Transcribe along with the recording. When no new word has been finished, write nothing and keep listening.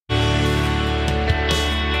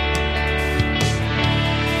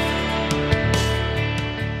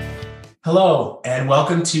Hello, and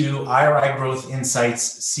welcome to IRI Growth Insights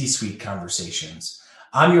C-Suite Conversations.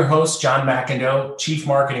 I'm your host, John McIndoe, Chief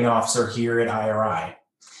Marketing Officer here at IRI.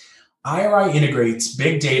 IRI integrates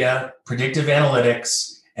big data, predictive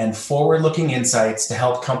analytics, and forward-looking insights to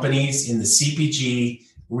help companies in the CPG,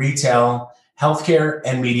 retail, healthcare,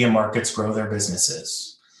 and media markets grow their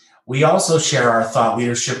businesses. We also share our thought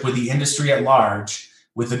leadership with the industry at large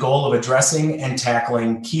with the goal of addressing and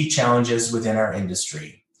tackling key challenges within our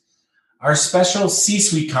industry. Our special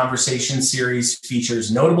C-Suite Conversation series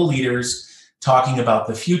features notable leaders talking about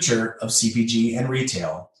the future of CPG and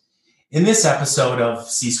retail. In this episode of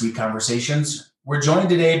C-Suite Conversations, we're joined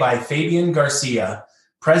today by Fabian Garcia,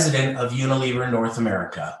 President of Unilever North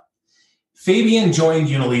America. Fabian joined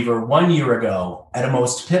Unilever 1 year ago at a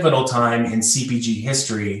most pivotal time in CPG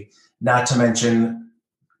history, not to mention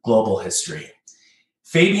global history.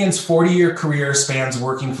 Fabian's 40-year career spans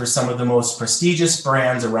working for some of the most prestigious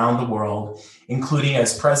brands around the world, including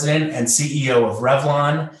as president and CEO of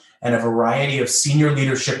Revlon and a variety of senior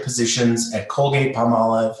leadership positions at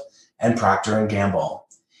Colgate-Palmolive and Procter & Gamble.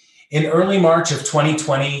 In early March of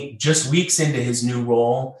 2020, just weeks into his new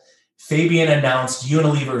role, Fabian announced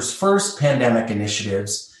Unilever's first pandemic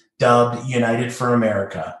initiatives, dubbed United for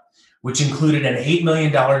America, which included an $8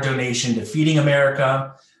 million donation to Feeding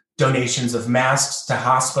America, donations of masks to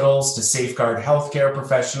hospitals to safeguard healthcare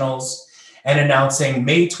professionals, and announcing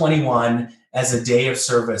May 21 as a day of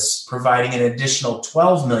service, providing an additional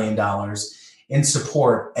 $12 million in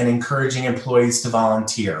support and encouraging employees to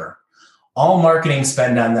volunteer. All marketing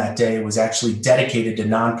spend on that day was actually dedicated to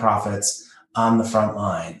nonprofits on the front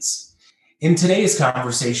lines. In today's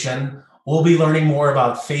conversation, we'll be learning more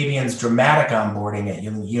about Fabian's dramatic onboarding at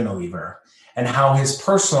Unilever and how his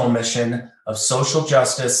personal mission of social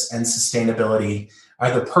justice and sustainability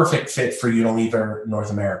are the perfect fit for Unilever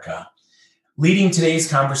North America. Leading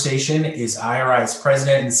today's conversation is IRI's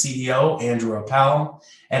President and CEO, Andrew Appel,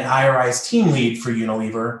 and IRI's team lead for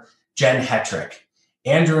Unilever, Jen Hetrick.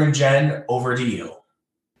 Andrew and Jen, over to you.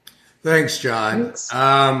 Thanks, John.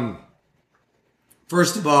 Thanks.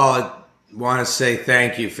 First of all, I want to say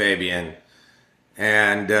thank you, Fabian.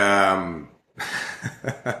 And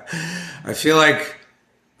I feel like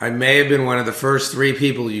I may have been one of the first three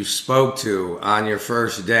people you spoke to on your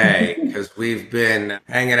first day, because we've been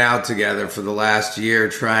hanging out together for the last year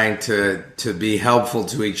trying to be helpful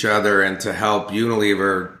to each other and to help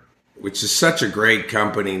Unilever, which is such a great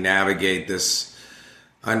company, navigate this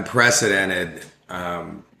unprecedented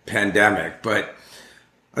pandemic. But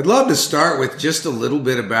I'd love to start with just a little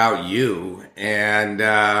bit about you and,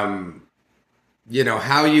 how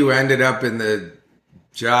you ended up in the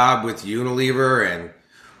job with Unilever and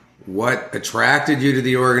what attracted you to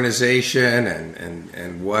the organization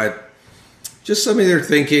and what just some of your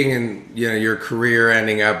thinking and your career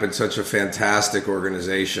ending up in such a fantastic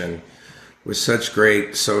organization with such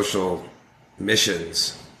great social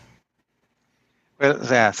missions.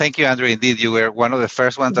 Well, thank you, Andrew. Indeed, you were one of the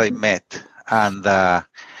first ones I met, and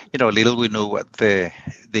little we knew what the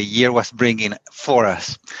year was bringing for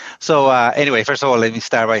us. So anyway, first of all, let me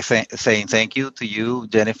start by saying thank you to you,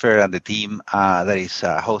 Jennifer, and the team that is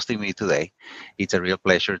hosting me today. It's a real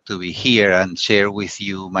pleasure to be here and share with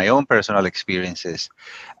you my own personal experiences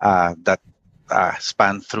that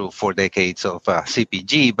span through 4 decades of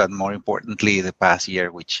CPG, but more importantly, the past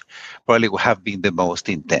year, which probably will have been the most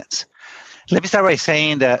intense. Let me start by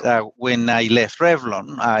saying that when I left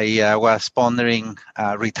Revlon, I was pondering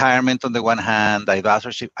retirement on the one hand,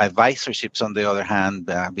 advisorships on the other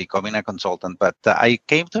hand, becoming a consultant. But I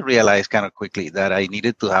came to realize kind of quickly that I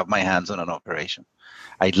needed to have my hands on an operation.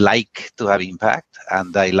 I like to have impact,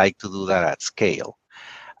 and I like to do that at scale.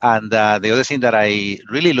 And the other thing that I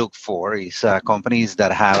really look for is companies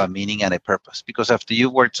that have a meaning and a purpose. Because after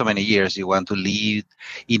you've worked so many years, you want to lead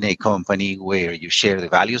in a company where you share the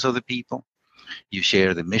values of the people, you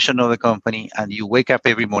share the mission of the company, and you wake up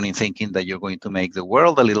every morning thinking that you're going to make the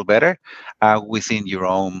world a little better within your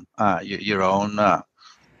own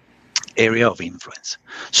area of influence.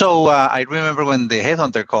 So I remember when the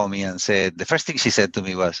headhunter called me and said, the first thing she said to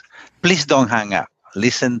me was, please don't hang up,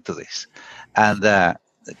 listen to this. And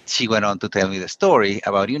she went on to tell me the story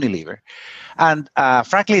about Unilever. And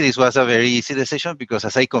frankly, this was a very easy decision because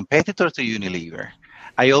as a competitor to Unilever,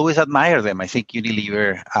 I always admire them. I think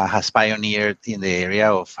Unilever has pioneered in the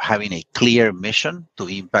area of having a clear mission to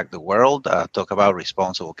impact the world, talk about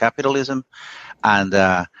responsible capitalism, and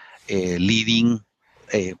leading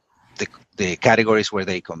the categories where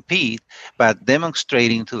they compete, but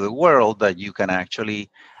demonstrating to the world that you can actually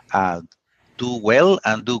do well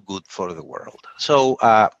and do good for the world. So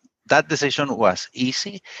that decision was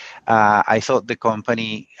easy. I thought the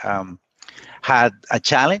company had a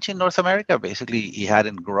challenge in North America. Basically, it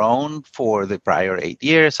hadn't grown for the prior 8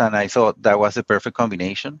 years, and I thought that was the perfect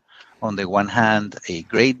combination. On the one hand, a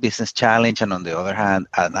great business challenge, and on the other hand,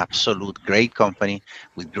 an absolute great company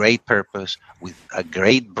with great purpose, with a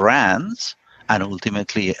great brands, and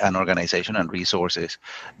ultimately an organization and resources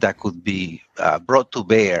that could be brought to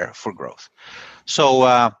bear for growth.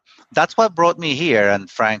 So that's what brought me here. And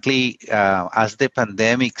frankly, as the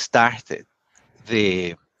pandemic started,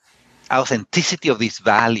 the authenticity of these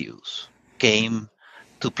values came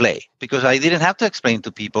to play, because I didn't have to explain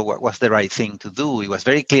to people what was the right thing to do. It was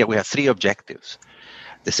very clear. We have three objectives: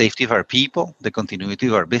 the safety of our people, the continuity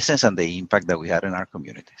of our business, and the impact that we had in our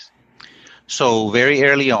communities. So very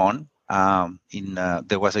early on,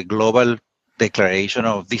 there was a global declaration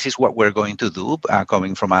of this is what we're going to do,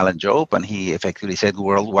 coming from Alan Jobe, and he effectively said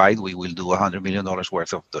worldwide we will do $100 million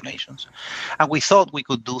worth of donations. And we thought we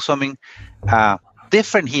could do something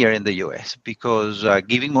different here in the US, because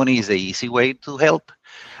giving money is the easy way to help.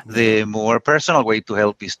 The more personal way to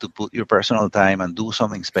help is to put your personal time and do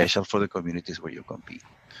something special for the communities where you compete.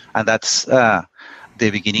 And that's the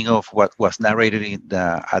beginning of what was narrated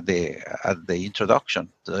at the introduction.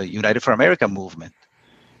 The United for America movement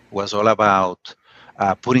was all about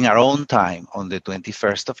putting our own time on the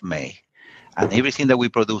 21st of May. And everything that we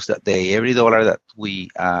produced that day, every dollar that we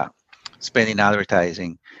spent in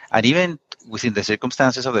advertising, and even within the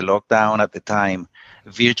circumstances of the lockdown at the time,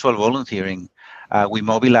 virtual volunteering, we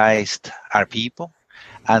mobilized our people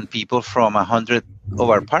and people from 100 of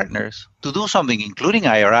our partners to do something, including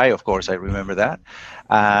IRI, of course. I remember that.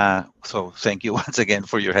 So thank you once again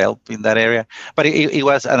for your help in that area. But it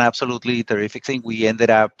was an absolutely terrific thing. We ended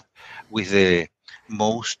up with the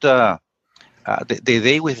most, the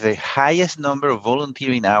day with the highest number of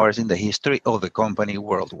volunteering hours in the history of the company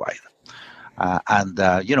worldwide.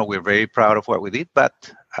 We're very proud of what we did,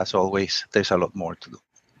 but as always, there's a lot more to do.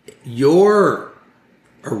 Your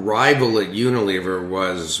arrival at Unilever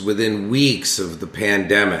was within weeks of the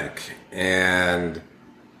pandemic, and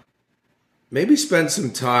maybe spend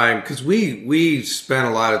some time, because we spent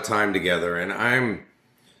a lot of time together, and I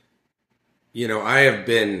have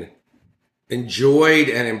been enjoyed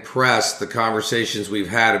and impressed the conversations we've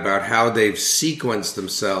had about how they've sequenced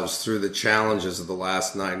themselves through the challenges of the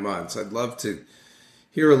last 9 months. I'd love to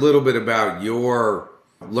hear a little bit about your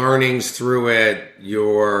learnings through it,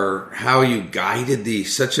 how you guided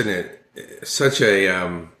such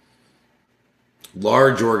a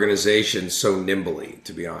large organization so nimbly,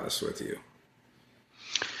 to be honest with you.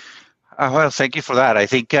 Well, thank you for that. I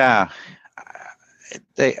think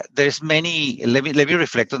there's many. Let me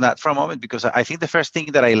reflect on that for a moment, because I think the first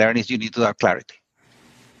thing that I learned is you need to have clarity.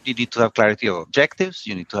 You need to have clarity of objectives,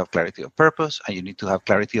 you need to have clarity of purpose, and you need to have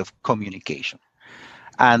clarity of communication.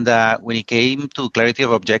 And when it came to clarity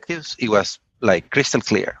of objectives, it was like crystal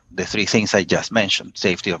clear. The three things I just mentioned: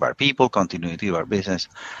 safety of our people, continuity of our business,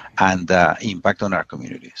 and impact on our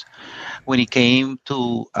communities. When it came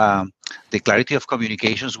to the clarity of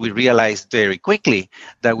communications, we realized very quickly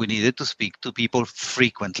that we needed to speak to people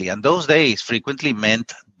frequently. And those days, frequently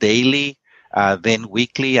meant daily, then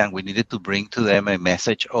weekly, and we needed to bring to them a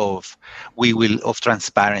message of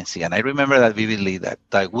transparency. And I remember that vividly,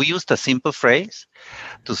 that we used a simple phrase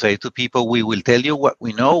to say to people: we will tell you what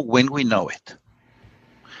we know when we know it,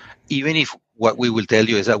 even if what we will tell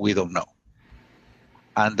you is that we don't know.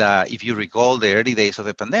 And if you recall the early days of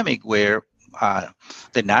the pandemic, where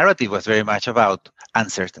the narrative was very much about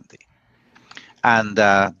uncertainty. And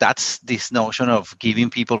that's this notion of giving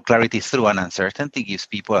people clarity through an uncertainty, gives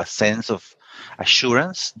people a sense of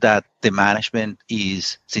assurance that the management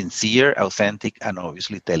is sincere, authentic, and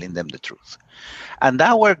obviously telling them the truth. And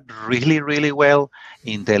that worked really, really well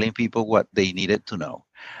in telling people what they needed to know.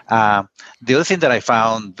 The other thing that I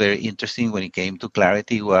found very interesting when it came to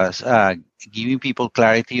clarity was giving people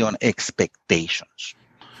clarity on expectations.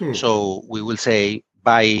 So we will say,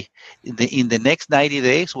 in the next 90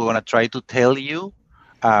 days, we want to try to tell you,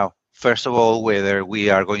 first of all, whether we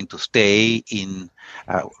are going to stay in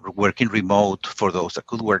working remote for those that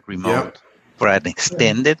could work remote for an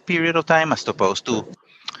extended period of time, as opposed to,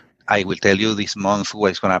 I will tell you this month what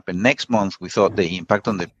is going to happen next month. We thought the impact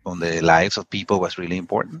on the lives of people was really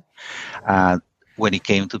important. When it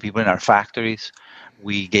came to people in our factories,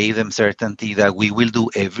 we gave them certainty that we will do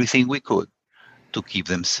everything we could to keep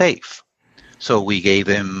them safe. So we gave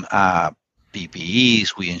them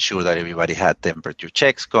PPEs. We ensured that everybody had temperature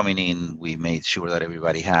checks coming in. We made sure that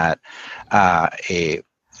everybody had a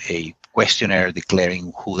questionnaire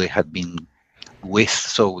declaring who they had been with,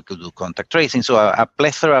 so we could do contact tracing. So a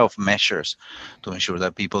plethora of measures to ensure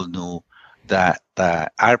that people knew that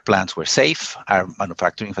our plants were safe, our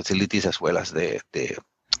manufacturing facilities, as well as the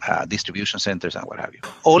distribution centers and what have you.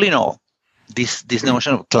 All in all, this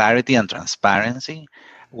notion of clarity and transparency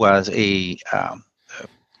was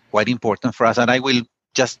quite important for us. And I will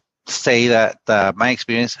just say that my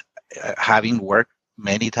experience, having worked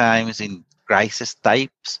many times in crisis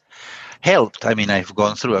types, helped. I mean, I've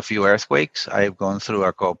gone through a few earthquakes. I've gone through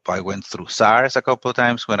I went through SARS a couple of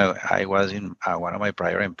times when I was in one of my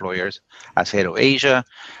prior employers as head of Asia.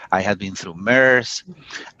 I had been through MERS.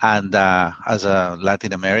 And as a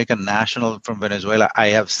Latin American national from Venezuela, I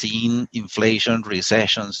have seen inflation,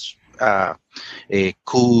 recessions,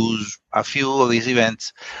 coups, a few of these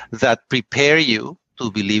events that prepare you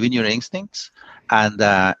to believe in your instincts. And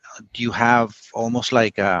you have almost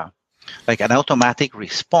like an automatic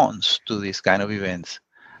response to these kind of events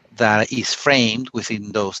that is framed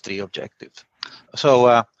within those three objectives.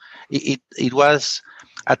 So it was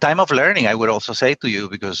a time of learning, I would also say to you,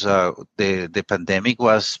 because the pandemic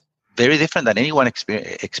was very different than any one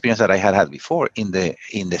experience that I had before in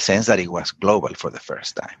the sense that it was global for the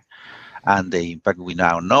first time. And the impact, we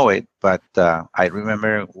now know it. But I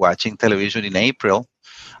remember watching television in April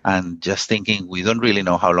and just thinking, we don't really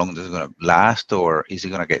know how long this is going to last, or is it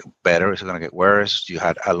going to get better? Is it going to get worse? You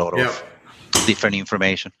had a lot of different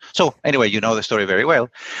information. So anyway, you know the story very well.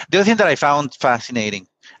 The other thing that I found fascinating,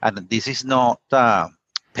 and this is not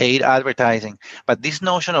paid advertising, but this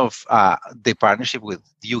notion of the partnership with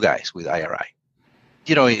you guys, with IRI.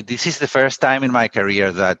 You know, this is the first time in my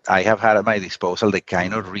career that I have had at my disposal the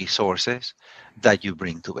kind of resources that you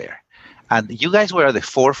bring to bear. And you guys were at the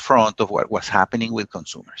forefront of what was happening with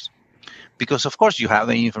consumers. Because, of course, you have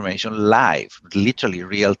the information live, literally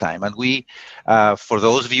real time. And we, for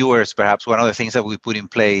those viewers, perhaps one of the things that we put in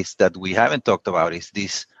place that we haven't talked about is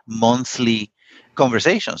these monthly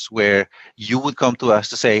conversations where you would come to us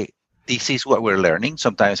to say, this is what we're learning.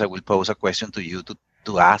 Sometimes I will pose a question to you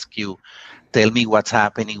to ask you, tell me what's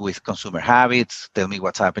happening with consumer habits. Tell me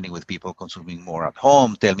what's happening with people consuming more at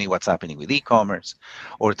home. Tell me what's happening with e-commerce,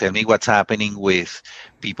 or tell me what's happening with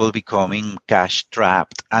people becoming cash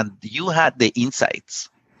trapped. And you had the insights,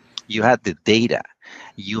 you had the data,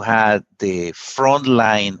 you had the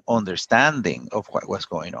frontline understanding of what was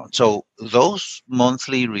going on. So those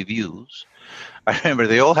monthly reviews, I remember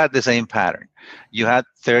they all had the same pattern. You had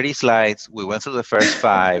 30 slides. We went through the first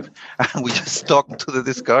 5, and we just stuck to the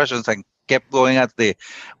discussions and kept going at the,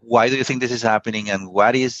 why do you think this is happening, and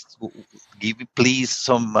what is, give me please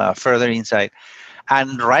some further insight.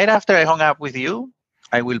 And right after I hung up with you,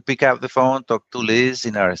 I will pick up the phone, talk to Liz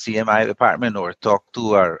in our CMI department, or talk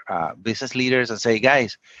to our business leaders and say,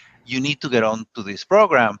 guys, you need to get on to this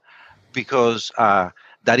program, because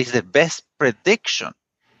that is the best prediction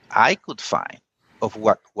I could find of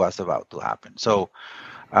what was about to happen. So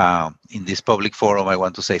in this public forum, I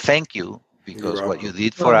want to say thank you, because what you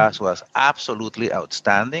did for us was absolutely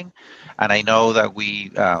outstanding. And I know that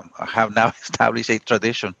we have now established a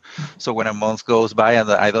tradition. So when a month goes by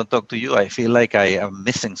and I don't talk to you, I feel like I am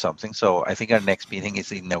missing something. So I think our next meeting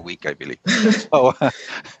is in a week, I believe. So,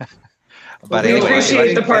 but we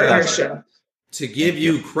appreciate the partnership. To give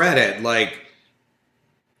you credit, like,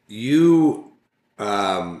 you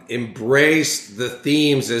embraced the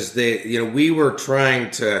themes as they, we were trying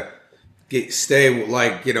to stay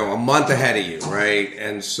like, a month ahead of you, right?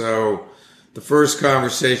 And so the first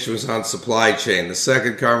conversation was on supply chain. The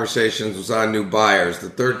second conversation was on new buyers. The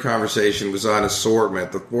third conversation was on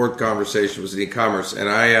assortment. The fourth conversation was in e-commerce. And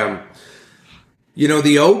I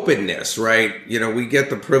the openness, right? We get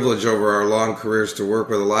the privilege over our long careers to work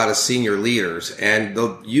with a lot of senior leaders, and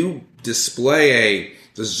you display a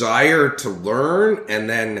desire to learn and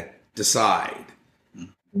then decide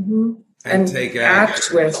and take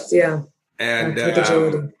act with, and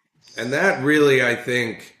that really, I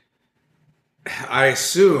think, I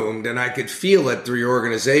assumed, and I could feel it through your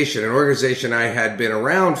organization, an organization I had been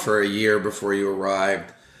around for a year before you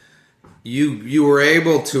arrived. You were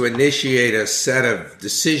able to initiate a set of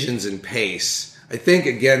decisions and pace, I think,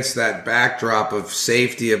 against that backdrop of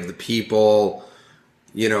safety of the people,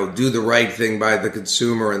 do the right thing by the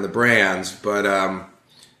consumer and the brands. But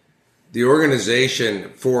the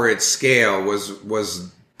organization, for its scale,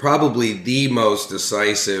 was probably the most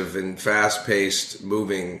decisive and fast-paced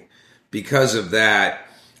moving, because of that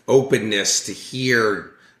openness to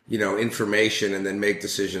hear, information and then make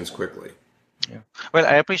decisions quickly. Yeah. Well,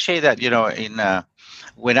 I appreciate that,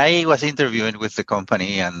 when I was interviewing with the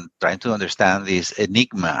company and trying to understand this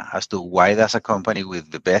enigma as to why does a company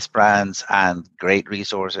with the best brands and great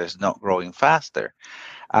resources not growing faster,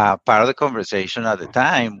 part of the conversation at the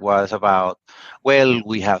time was about, well,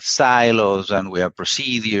 we have silos and we have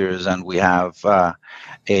procedures and we have I'm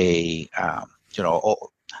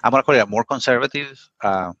going to call it a more conservative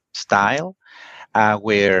style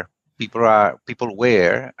where people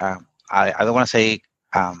were, I don't want to say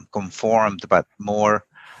conformed, but more,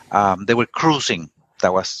 they were cruising.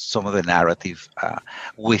 That was some of the narrative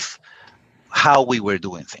with how we were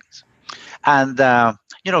doing things. And,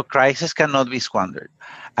 crisis cannot be squandered.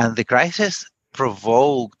 And the crisis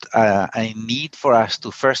provoked a need for us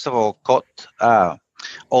to, first of all, cut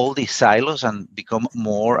all these silos and become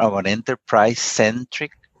more of an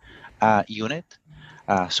enterprise-centric unit.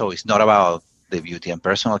 So it's not about the beauty and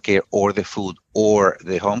personal care or the food or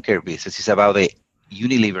the home care business. It's about the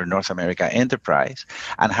Unilever North America enterprise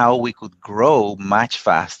and how we could grow much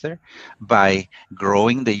faster by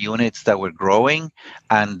growing the units that were growing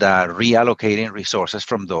and reallocating resources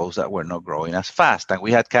from those that were not growing as fast. And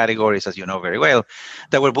we had categories, as you know very well,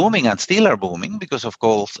 that were booming and still are booming because, of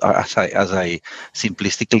course, as I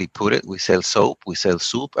simplistically put it, we sell soap, we sell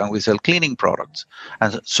soup, and we sell cleaning products.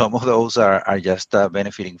 And some of those are just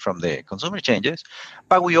benefiting from the consumer changes.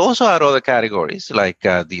 But we also had other categories like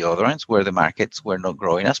deodorants where the markets were not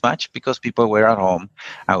growing as much because people were at home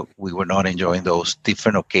and we were not enjoying those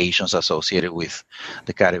different occasions associated with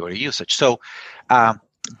the category usage. So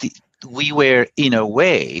we were, in a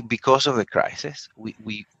way, because of the crisis,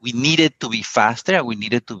 we needed to be faster and we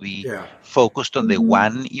needed to be focused on the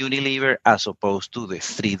one Unilever as opposed to the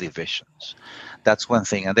three divisions. That's one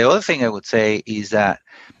thing. And the other thing I would say is that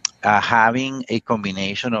having a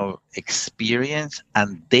combination of experience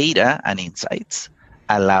and data and insights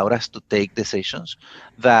allowed us to take decisions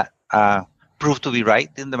that proved to be right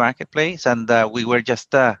in the marketplace. And we were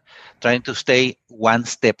just trying to stay one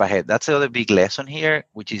step ahead. That's the other big lesson here,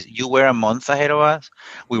 which is you were a month ahead of us.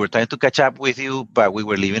 We were trying to catch up with you, but we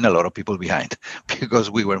were leaving a lot of people behind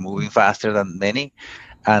because we were moving faster than many.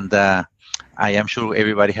 And I am sure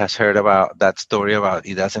everybody has heard about that story about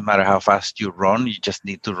it doesn't matter how fast you run, you just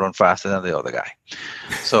need to run faster than the other guy.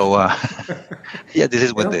 So, this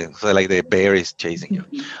is when the bear is chasing you.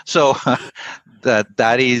 So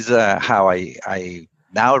that is how I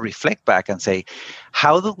now reflect back and say,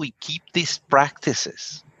 how do we keep these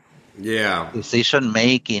practices? Decision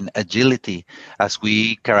making, agility, as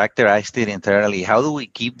we characterized it internally. How do we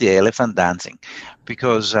keep the elephant dancing?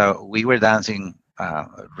 Because we were dancing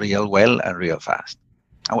real well and real fast.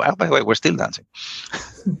 Oh, by the way, we're still dancing.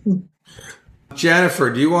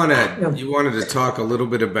 Jennifer, you wanted to talk a little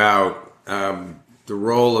bit about the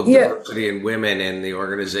role of diversity and women in the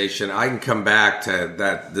organization. I can come back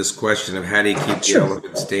to this question of how do you keep the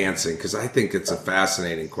elephants dancing, because I think it's a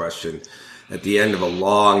fascinating question. At the end of a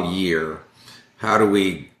long year, how do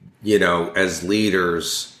we, as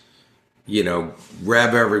leaders,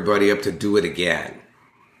 rev everybody up to do it again?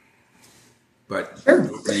 But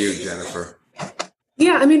for you, Jennifer.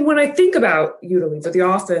 Yeah, I mean, when I think about Unilever, the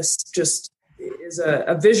office just is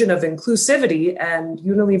a vision of inclusivity, and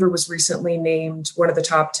Unilever was recently named one of the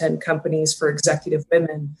top 10 companies for executive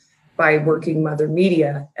women by Working Mother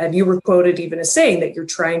Media. And you were quoted even as saying that you're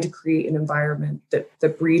trying to create an environment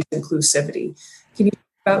that breeds inclusivity. Can you talk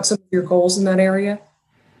about some of your goals in that area?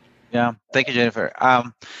 Yeah, thank you, Jennifer.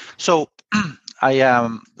 So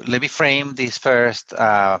let me frame this first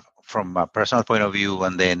from a personal point of view,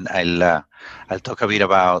 and then I'll talk a bit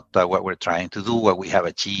about what we're trying to do, what we have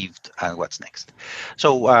achieved, and what's next.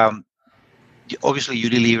 So obviously,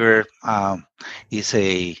 Unilever is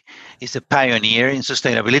a pioneer in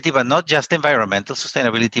sustainability, but not just environmental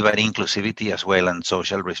sustainability, but inclusivity as well and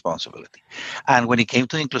social responsibility. And when it came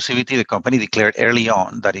to inclusivity, the company declared early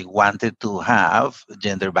on that it wanted to have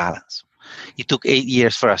gender balance. It took 8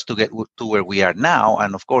 years for us to get to where we are now.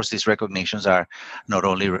 And of course, these recognitions are not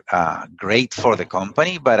only great for the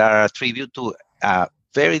company, but are a tribute to a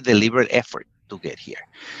very deliberate effort to get here.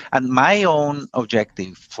 And my own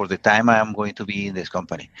objective for the time I am going to be in this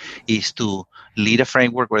company is to lead a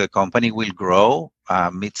framework where the company will grow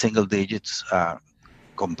mid-single digits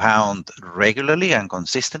compound regularly and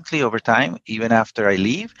consistently over time, even after I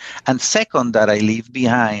leave. And second, that I leave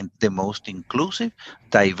behind the most inclusive,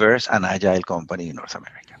 diverse, and agile company in North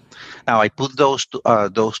America. Now, I put those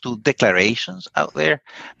two declarations out there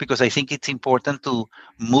because I think it's important to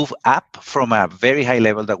move up from a very high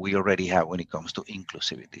level that we already have when it comes to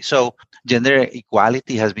inclusivity. So gender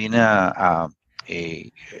equality has been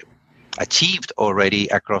achieved already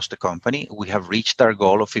across the company. We have reached our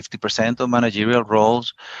goal of 50% of managerial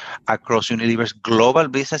roles across Unilever's global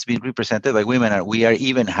business being represented by women, and we are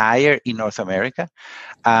even higher in North America.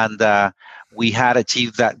 And we had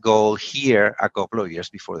achieved that goal here a couple of years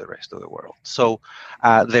before the rest of the world. So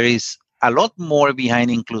there is a lot more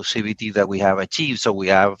behind inclusivity that we have achieved. So we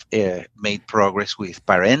have made progress with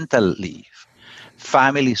parental leave,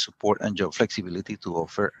 family support, and job flexibility to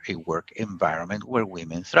offer a work environment where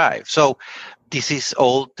women thrive. So this is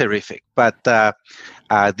all terrific, but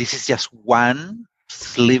this is just one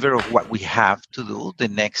sliver of what we have to do. The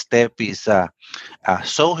next step is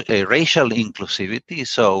racial inclusivity.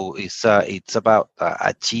 So it's about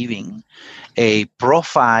achieving a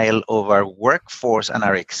profile of our workforce and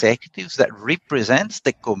our executives that represents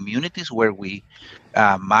the communities where we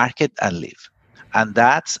market and live. And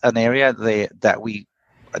that's an area that we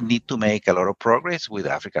need to make a lot of progress with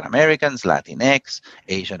African Americans, Latinx,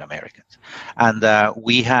 Asian Americans. And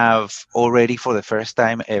we have already, for the first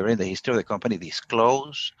time ever in the history of the company,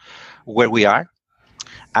 disclosed where we are.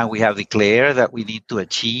 And we have declared that we need to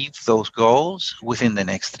achieve those goals within the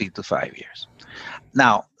next 3 to 5 years.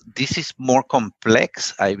 Now, this is more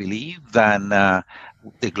complex, I believe, than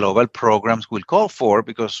the global programs will call for,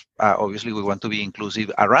 because obviously we want to be inclusive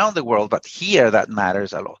around the world, but here that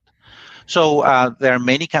matters a lot. So there are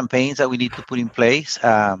many campaigns that we need to put in place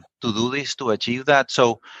to do this, to achieve that.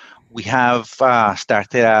 So we have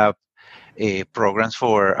started up programs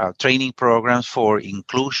for training programs for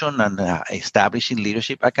inclusion and establishing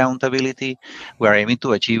leadership accountability. We are aiming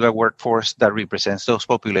to achieve a workforce that represents those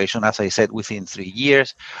populations, as I said, within 3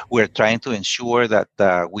 years. We're trying to ensure that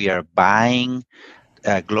we are buying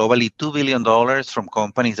globally $2 billion from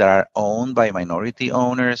companies that are owned by minority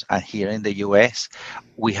owners. And here in the US,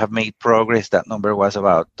 we have made progress. That number was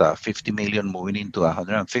about 50 million, moving into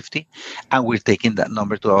 150. And we're taking that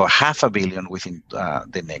number to about $500 million within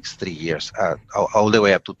the next 3 years, all the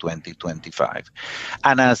way up to 2025.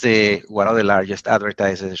 And as one of the largest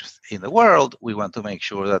advertisers in the world, we want to make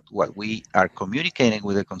sure that what we are communicating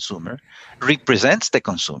with the consumer represents the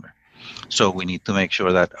consumer. So we need to make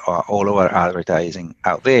sure that all of our advertising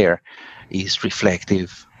out there is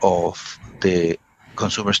reflective of the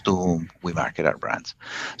consumers to whom we market our brands.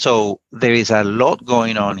 So there is a lot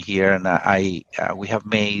going on here, and we have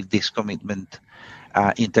made this commitment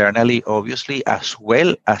internally, obviously, as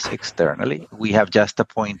well as externally. We have just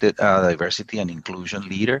appointed a diversity and inclusion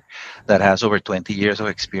leader that has over 20 years of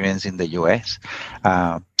experience in the US.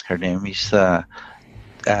 Her name is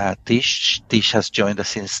Tish. Tish has joined us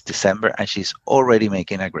since December, and she's already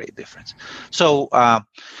making a great difference. So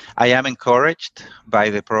I am encouraged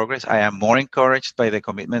by the progress. I am more encouraged by the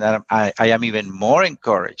commitment. And I am even more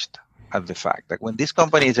encouraged at the fact that when this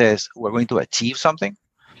company says we're going to achieve something,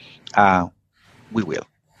 we will.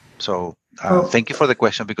 So thank you for the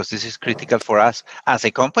question, because this is critical for us as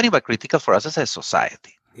a company, but critical for us as a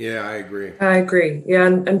society. Yeah, I agree. I agree. Yeah.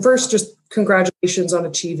 And first, just congratulations on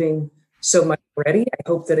achieving so much already. I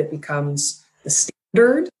hope that it becomes the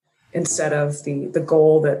standard instead of the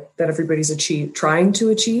goal that everybody's trying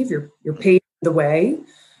to achieve. You're paving the way,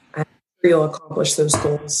 and you'll accomplish those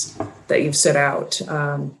goals that you've set out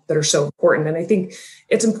that are so important. And I think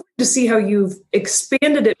it's important to see how you've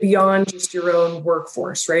expanded it beyond just your own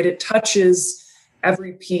workforce, right? It touches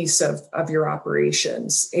every piece of your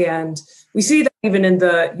operations. And we see that even in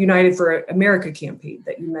the United for America campaign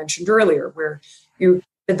that you mentioned earlier, where you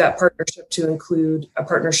did that partnership to include a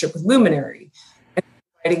partnership with Luminary and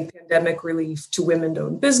providing pandemic relief to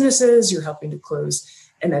women-owned businesses. You're helping to close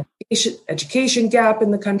an education gap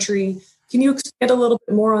in the country. Can you expand a little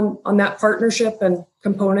bit more on that partnership and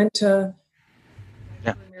component to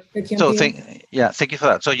America campaign? So thank you for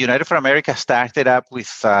that. So United for America started up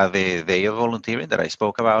with the Day of Volunteering that I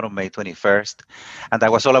spoke about on May 21st. And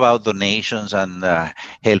that was all about donations and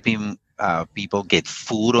helping people get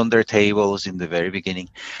food on their tables in the very beginning.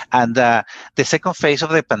 And the second phase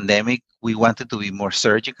of the pandemic, we wanted to be more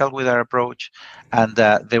surgical with our approach. And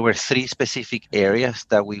there were 3 specific areas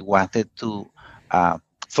that we wanted to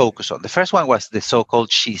focus on. The first one was the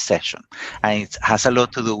so-called She Session. And it has a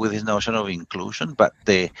lot to do with this notion of inclusion, but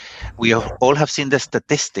we all have seen the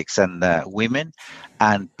statistics, and women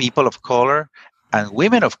and people of color and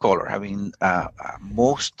women of color have been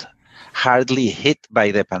most hardly hit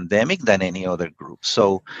by the pandemic than any other group.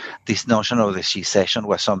 So this notion of the She Session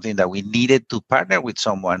was something that we needed to partner with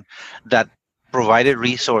someone that provided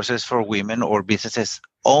resources for women or businesses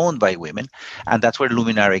owned by women, and that's where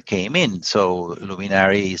Luminary came in. So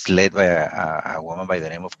Luminary is led by a woman by the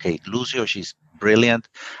name of Kate Lucio. She's brilliant,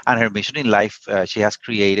 and her mission in life, she has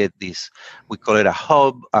created this, we call it a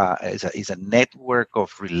hub, is a network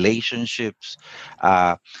of relationships,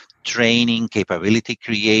 training, capability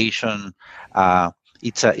creation.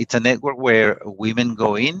 It's a network where women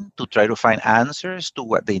go in to try to find answers to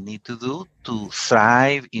what they need to do to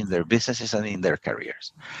thrive in their businesses and in their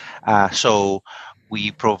careers. So we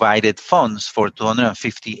provided funds for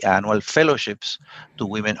 250 annual fellowships to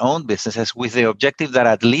women-owned businesses with the objective that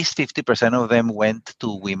at least 50% of them went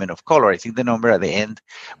to women of color. I think the number at the end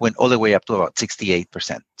went all the way up to about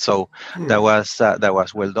 68%. So that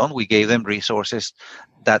was well done. We gave them resources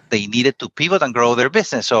that they needed to pivot and grow their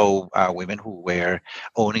business. So women who were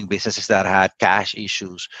owning businesses that had cash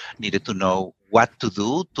issues needed to know what to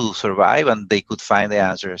do to survive, and they could find the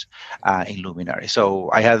answers in Luminary. So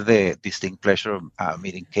I had the distinct pleasure of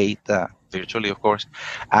meeting Kate virtually, of course.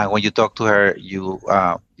 And when you talk to her, you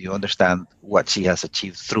understand what she has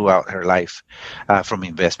achieved throughout her life, from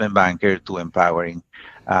investment banker to empowering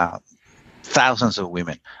thousands of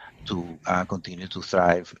women to continue to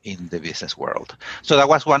thrive in the business world. So that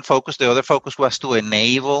was one focus. The other focus was to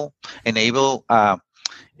enable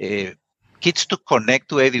kids to connect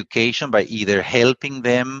to education by either helping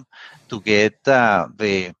them to get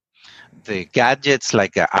the gadgets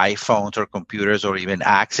like iPhones or computers, or even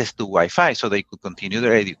access to Wi-Fi, so they could continue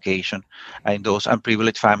their education in those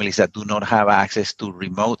unprivileged families that do not have access to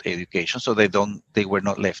remote education, so they were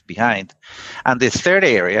not left behind. And the third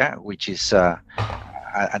area, which is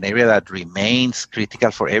an area that remains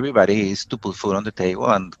critical for everybody, is to put food on the table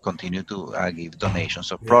and continue to give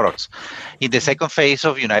donations of products. In the second phase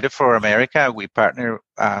of United for America, we partner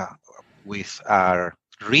with our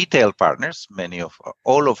retail partners,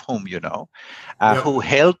 all of whom you know, who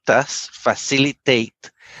helped us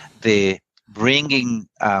facilitate the bringing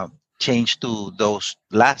change to those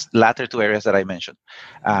latter two areas that I mentioned,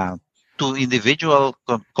 to individual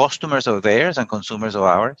customers of theirs and consumers of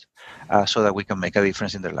ours, so that we can make a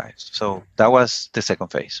difference in their lives. So that was the second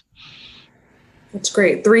phase. That's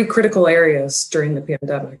great. 3 critical areas during the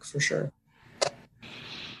pandemic, for sure.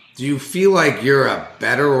 Do you feel like you're a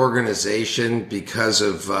better organization because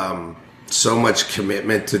of so much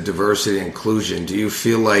commitment to diversity and inclusion? Do you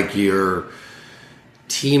feel like your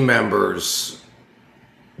team members,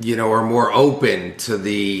 are more open to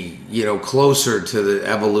the, closer to the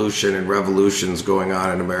evolution and revolutions going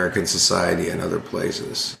on in American society and other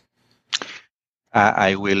places?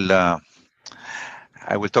 I will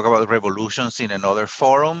talk about revolutions in another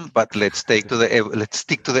forum, but let's stick to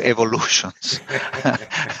the evolutions.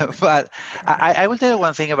 But I will tell you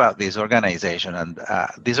one thing about this organization, and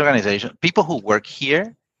people who work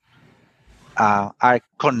here are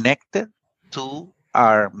connected to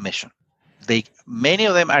our mission. Many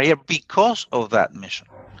of them are here because of that mission.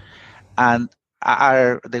 And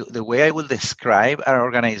the way I will describe our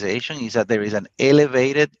organization is that there is an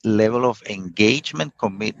elevated level of engagement,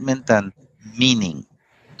 commitment, and meaning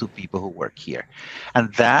to people who work here.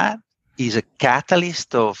 And that is a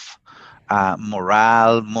catalyst of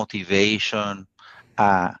morale, motivation,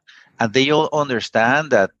 and they all understand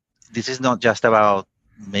that this is not just about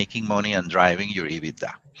making money and driving your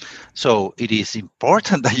EBITDA. So it is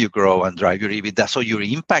important that you grow and drive your EBITDA so your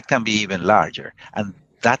impact can be even larger. And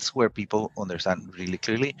that's where people understand really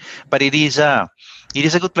clearly. But it is a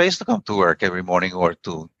good place to come to work every morning, or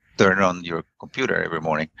to turn on your computer every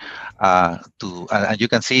morning. And you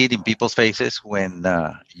can see it in people's faces when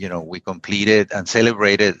we completed and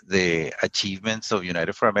celebrated the achievements of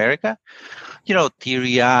United for America.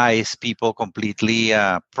 Teary eyes, people completely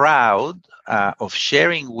proud of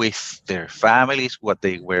sharing with their families what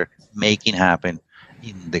they were making happen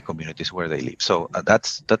in the communities where they live. So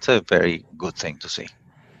that's a very good thing to see.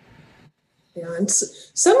 Yeah, and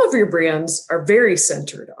some of your brands are very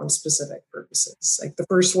centered on specific purposes. Like the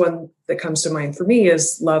first one that comes to mind for me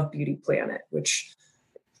is Love Beauty Planet, which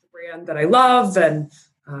is a brand that I love, and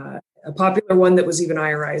a popular one that was even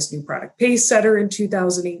IRI's new product pace setter in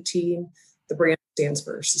 2018. The brand stands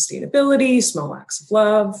for sustainability, small acts of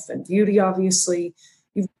love, and beauty, obviously.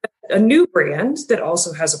 You've got a new brand that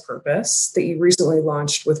also has a purpose that you recently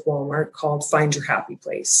launched with Walmart called Find Your Happy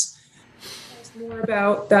Place. More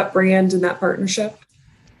about that brand and that partnership?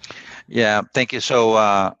 Yeah, thank you. So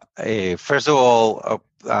first of all,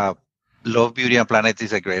 Love Beauty and Planet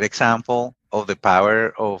is a great example of the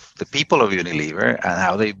power of the people of Unilever and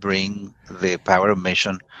how they bring the power of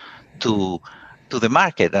mission to the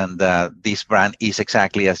market. And this brand is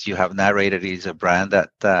exactly as you have narrated. It is a brand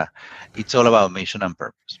that it's all about mission and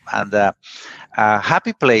purpose. And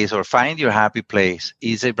Happy Place or Find Your Happy Place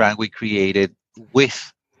is a brand we created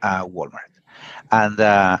with Walmart. And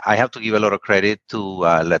I have to give a lot of credit to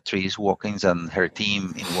Latrice Watkins and her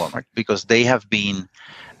team in Walmart, because they have been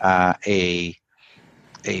a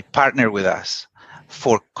partner with us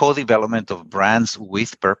for co-development of brands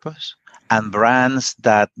with purpose and brands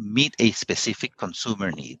that meet a specific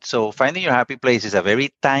consumer need. So Finding Your Happy Place is a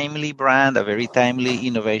very timely brand, a very timely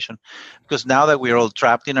innovation, because now that we're all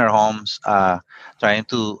trapped in our homes, trying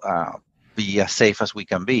to be as safe as we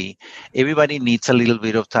can be, everybody needs a little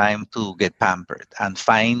bit of time to get pampered and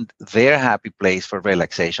find their happy place for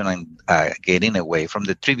relaxation and getting away from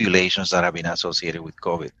the tribulations that have been associated with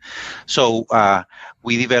COVID. So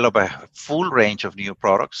we develop a full range of new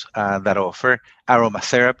products that offer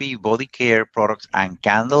aromatherapy, body care products, and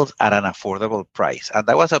candles at an affordable price. And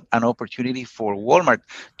that was an opportunity for Walmart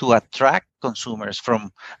to attract consumers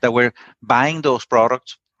that were buying those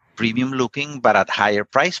products premium looking, but at higher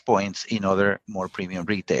price points in other more premium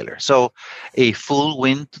retailers. So a full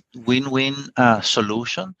win-win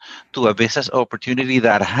solution to a business opportunity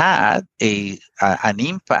that had an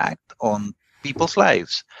impact on people's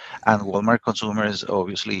lives. And Walmart consumers,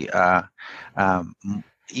 obviously,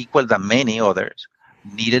 equal than many others,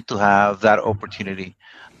 needed to have that opportunity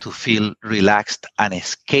to feel relaxed and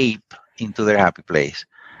escape into their happy place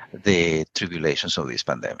the tribulations of this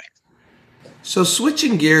pandemic. So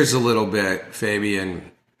switching gears a little bit,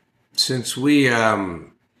 Fabian, since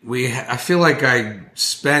I feel like I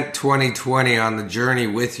spent 2020 on the journey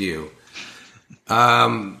with you.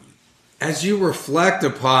 As you reflect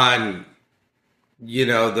upon,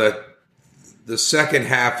 the second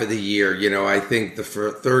half of the year, I think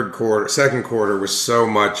the second quarter was so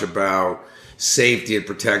much about safety and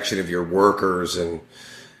protection of your workers and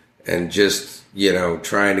just,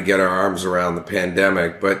 trying to get our arms around the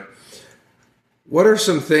pandemic. But what are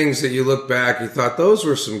some things that you look back, you thought those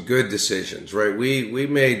were some good decisions, right? We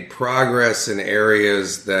made progress in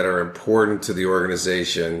areas that are important to the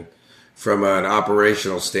organization from an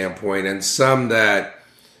operational standpoint, and some that,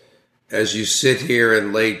 as you sit here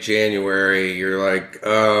in late January, you're like,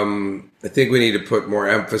 I think we need to put more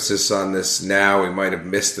emphasis on this now. We might have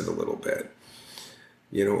missed it a little bit.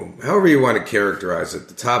 However you want to characterize it,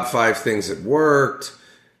 the top 5 things that worked.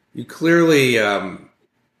 You clearly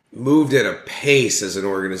moved at a pace as an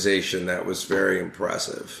organization that was very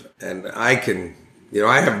impressive. And I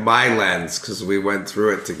have my lens because we went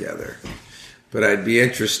through it together. But I'd be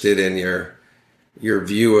interested in your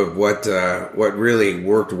view of what really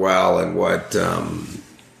worked well and what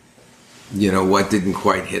didn't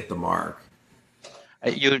quite hit the mark.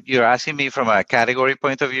 You're asking me from a category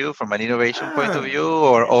point of view, from an innovation point of view,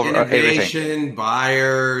 or over innovation, everything?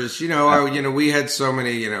 Buyers. We had so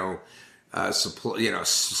many,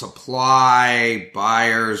 supply,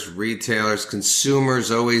 buyers, retailers, consumers.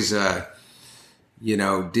 Always,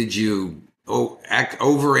 did you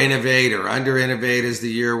over innovate or under innovate as the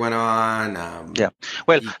year went on?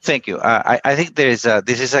 Well, thank you. I think this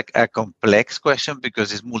is a complex question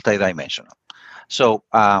because it's multidimensional. So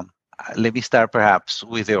let me start perhaps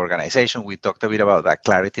with the organization. We talked a bit about that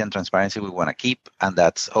clarity and transparency we want to keep, and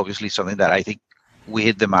that's obviously something that I think we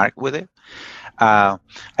hit the mark with it. I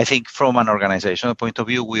think from an organizational point of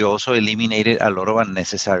view, we also eliminated a lot of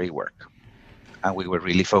unnecessary work. And we were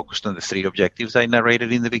really focused on the 3 objectives I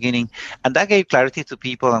narrated in the beginning. And that gave clarity to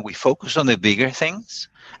people, and we focused on the bigger things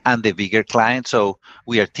and the bigger clients. So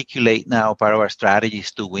we articulate now part of our strategies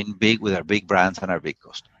to win big with our big brands and our big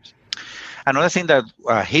customers. Another thing that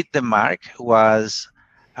hit the mark was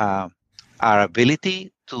our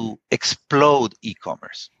ability to explode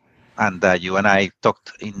e-commerce. And you and I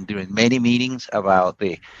talked during many meetings about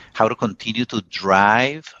how to continue to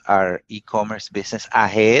drive our e-commerce business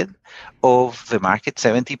ahead of the market.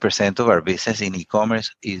 70% of our business in e-commerce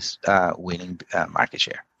is winning market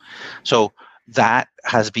share. So that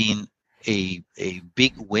has been a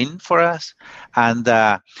big win for us, and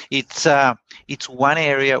it's one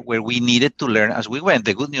area where we needed to learn as we went.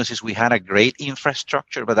 The good news is we had a great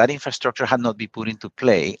infrastructure, but that infrastructure had not been put into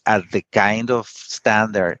play at the kind of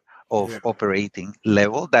standard of operating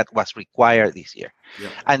level that was required this year. Yeah.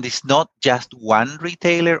 And it's not just one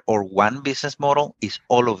retailer or one business model, it's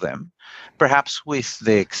all of them, perhaps with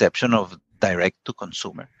the exception of direct to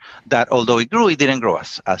consumer, that although it grew, it didn't grow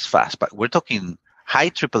as fast, but we're talking high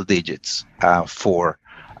triple digits for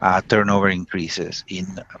turnover increases in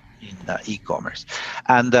e-commerce.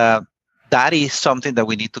 And that is something that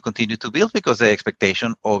we need to continue to build, because the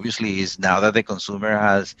expectation obviously is now that the consumer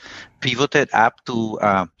has pivoted up to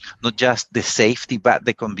not just the safety, but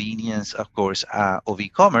the convenience, of course, of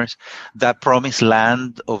e-commerce. That promised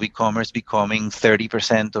land of e-commerce becoming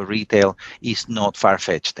 30% of retail is not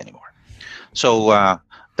far-fetched anymore. So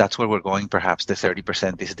that's where we're going. Perhaps the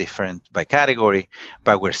 30% is different by category,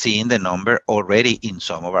 but we're seeing the number already in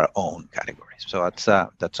some of our own categories. So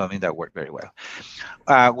that's something that worked very well.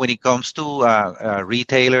 When it comes to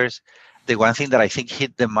retailers, the one thing that I think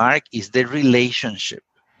hit the mark is the relationship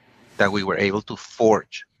that we were able to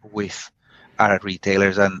forge with our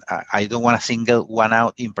retailers. And I don't want to single one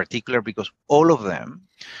out in particular, because all of them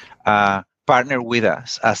partner with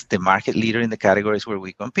us as the market leader in the categories where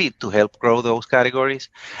we compete to help grow those categories,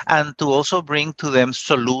 and to also bring to them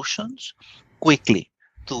solutions quickly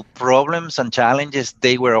to problems and challenges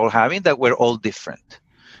they were all having that were all different.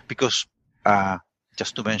 Because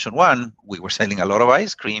just to mention one, we were selling a lot of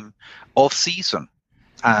ice cream off season.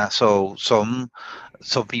 So some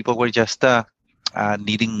people were just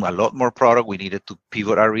needing a lot more product. We needed to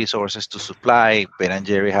pivot our resources to supply. Ben &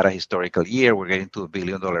 Jerry had a historical year. We're getting to $1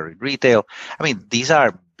 billion in retail. I mean, these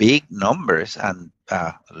are big numbers, and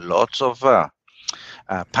lots of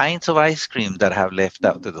pints of ice cream that have left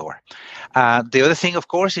out the door. The other thing, of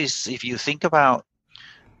course, is if you think about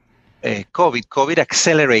COVID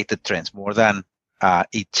accelerated trends more than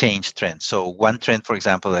it changed trends. So one trend, for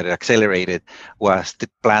example, that it accelerated was the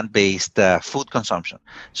plant-based food consumption.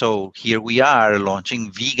 So here we are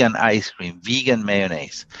launching vegan ice cream, vegan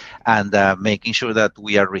mayonnaise, and making sure that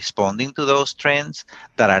we are responding to those trends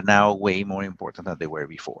that are now way more important than they were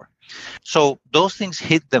before. So those things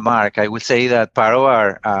hit the mark. I would say that part of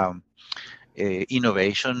our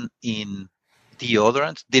innovation in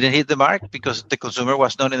deodorants didn't hit the mark because the consumer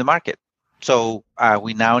was not in the market. So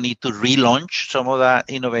we now need to relaunch some of that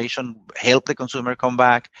innovation, help the consumer come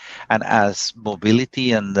back. And as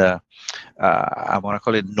mobility and I want to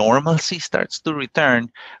call it normalcy starts to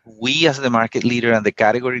return, we as the market leader and the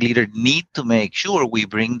category leader need to make sure we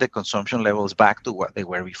bring the consumption levels back to what they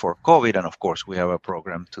were before COVID. And of course, we have a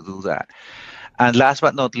program to do that. And last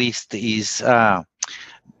but not least is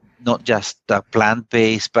not just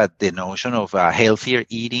plant-based, but the notion of healthier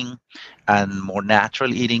eating and more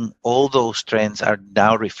natural eating. All those trends are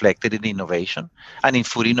now reflected in innovation. And in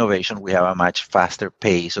food innovation, we have a much faster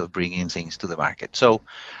pace of bringing things to the market. So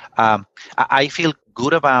I feel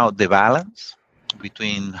good about the balance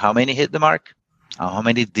between how many hit the mark and how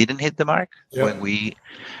many didn't hit the mark. Yep. When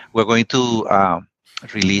we're going to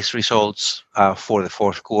release results for the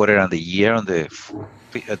fourth quarter and the year on the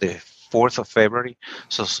 4th of February.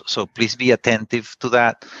 So please be attentive to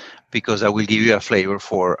that, because I will give you a flavor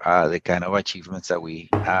for the kind of achievements that we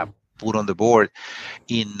put on the board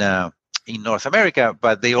in North America.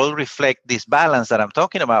 But they all reflect this balance that I'm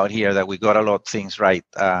talking about here, that we got a lot of things right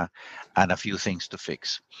and a few things to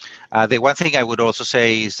fix. The one thing I would also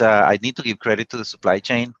say is I need to give credit to the supply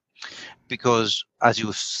chain, because as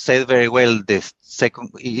you said very well,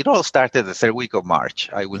 it all started the third week of March.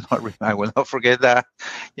 I will not forget that.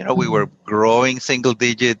 We were growing single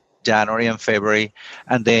digit January and February,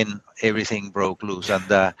 and then everything broke loose.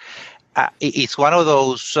 And it's one of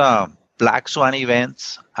those black swan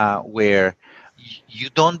events where you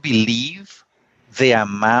don't believe the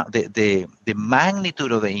amount, the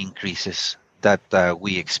magnitude of the increases that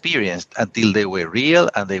we experienced until they were real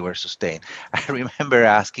and they were sustained. I remember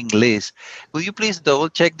asking Liz, "Will you please double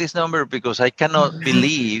check this number, because I cannot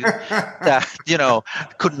believe that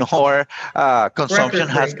Knorr consumption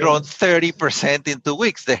has grown 30% in 2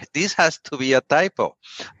 weeks. This has to be a typo."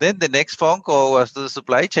 Then the next phone call was to the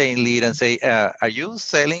supply chain lead and say, "Are you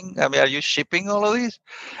selling? Are you shipping all of these?"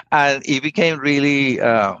 And it became really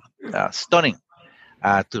stunning.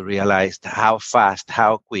 To realize how fast,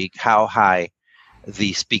 how quick, how high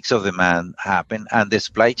these peaks of demand happen. And the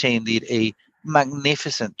supply chain did a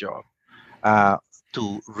magnificent job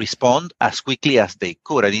to respond as quickly as they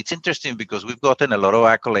could. And it's interesting because we've gotten a lot of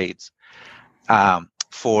accolades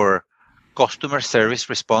for customer service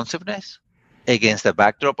responsiveness against the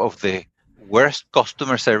backdrop of the worst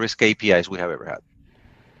customer service KPIs we have ever had.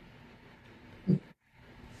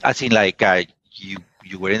 As in,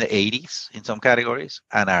 you were in the 80s in some categories,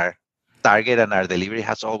 and our target and our delivery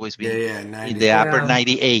has always been in the upper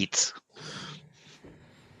 98s.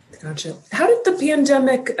 Gotcha. How did the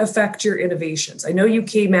pandemic affect your innovations? I know you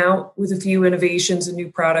came out with a few innovations and new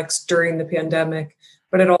products during the pandemic,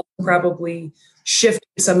 but it also probably shifted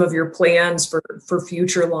some of your plans for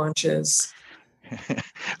future launches.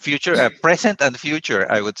 Present and future,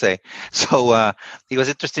 I would say. So it was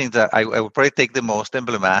interesting that I would probably take the most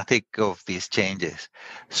emblematic of these changes.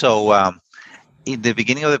 So in the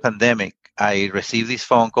beginning of the pandemic, I received this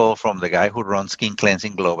phone call from the guy who runs skin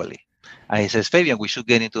cleansing globally. And he says, Fabian, we should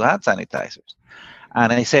get into hand sanitizers.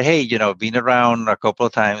 And I said, hey, been around a couple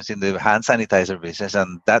of times in the hand sanitizer business,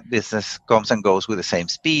 and that business comes and goes with the same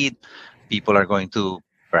speed. People are going to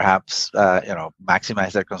perhaps,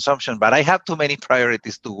 maximize their consumption, but I have too many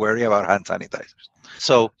priorities to worry about hand sanitizers.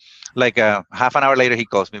 So like half an hour later, he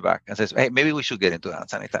calls me back and says, hey, maybe we should get into hand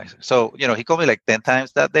sanitizers. So, he called me like 10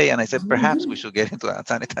 times that day, and I said, perhaps we should get into hand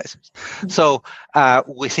sanitizers. So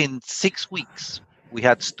within 6 weeks, we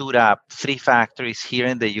had stood up 3 factories here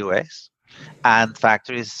in the U.S., and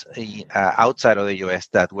factories outside of the U.S.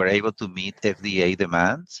 that were able to meet FDA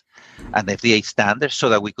demands and FDA standards so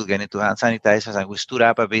that we could get into hand sanitizers. And we stood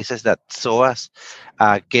up a business that saw us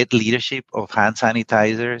get leadership of hand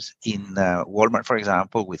sanitizers in Walmart, for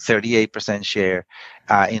example, with 38% share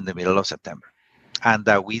in the middle of September. And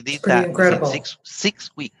we did that incredible. within 6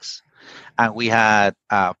 weeks. And we had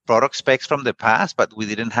product specs from the past, but we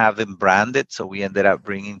didn't have them branded. So we ended up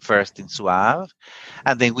bringing first in Suave.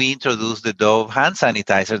 And then we introduced the Dove hand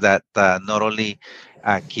sanitizer that not only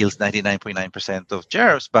kills 99.9% of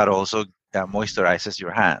germs, but also moisturizes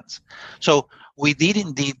your hands. So we did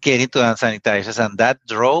indeed get into hand sanitizers, and that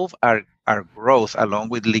drove our growth along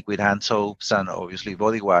with liquid hand soaps and obviously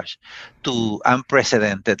body wash to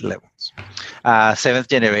unprecedented levels. 7th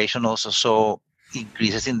generation also saw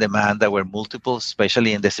increases in demand that were multiple,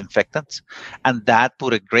 especially in disinfectants. And that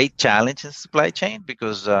put a great challenge in supply chain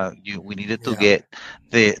because we needed to get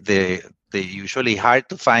the usually hard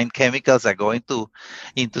to find chemicals that go into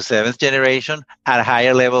 7th generation at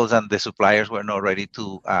higher levels, and the suppliers were not ready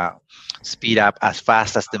to speed up as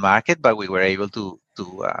fast as the market, but we were able to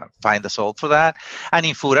find a solve for that. And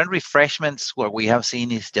in food and refreshments, what we have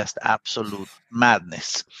seen is just absolute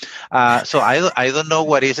madness. So I don't know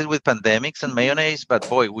what is it with pandemics and mayonnaise, but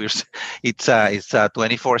boy, it's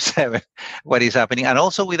 24/7 what is happening. And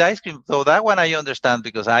also with ice cream, though that one I understand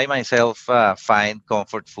because I myself find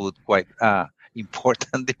comfort food quite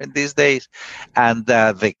important during these days, and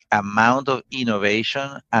the amount of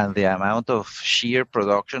innovation and the amount of sheer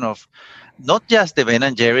production of not just the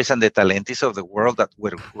Ben & Jerry's and the Talentis of the world that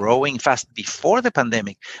were growing fast before the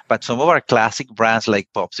pandemic, but some of our classic brands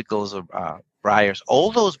like Popsicles or Breyers,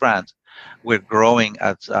 all those brands were growing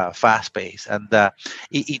at a fast pace. And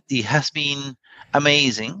it has been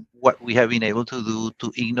amazing what we have been able to do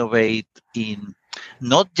to innovate in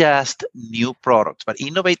not just new products, but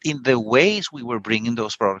innovate in the ways we were bringing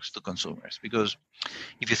those products to consumers. Because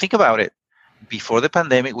if you think about it, before the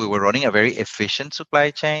pandemic, we were running a very efficient supply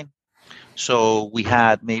chain. So we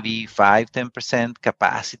had maybe 5-10%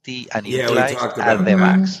 capacity and utilized at the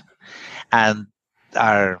max. And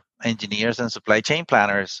our engineers and supply chain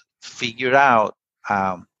planners figured out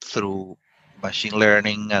through machine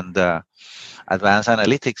learning and advanced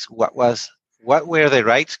analytics what were the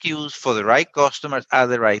right SKUs for the right customers at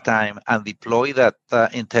the right time, and deploy that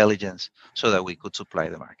intelligence so that we could supply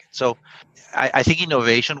the market. So I think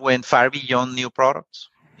innovation went far beyond new products.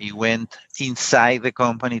 He went inside the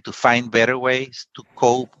company to find better ways to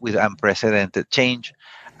cope with unprecedented change.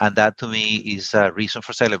 And that, to me, is a reason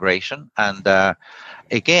for celebration. And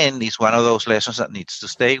again, it's one of those lessons that needs to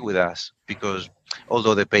stay with us, because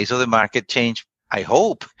although the pace of the market change, I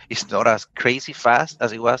hope, is not as crazy fast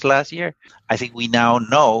as it was last year, I think we now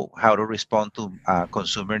know how to respond to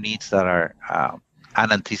consumer needs that are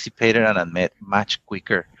unanticipated and unmet much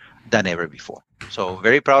quicker than ever before. So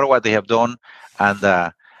very proud of what they have done,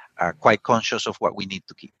 and are quite conscious of what we need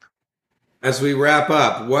to keep. As we wrap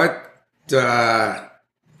up, what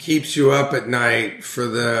keeps you up at night for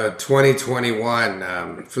the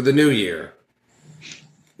 2021, for the new year?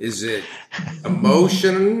 Is it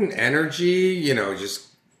emotion, energy? Just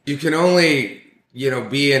you can only,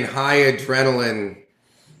 be in high adrenaline,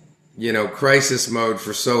 crisis mode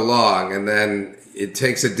for so long. And then it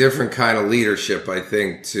takes a different kind of leadership, I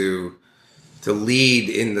think, to lead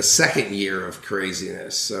in the second year of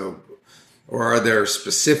craziness. So, or are there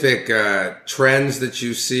specific trends that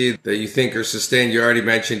you see that you think are sustained? You already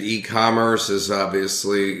mentioned e-commerce is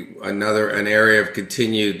obviously an area of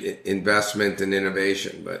continued investment and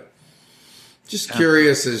innovation, but just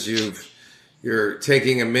curious, as you're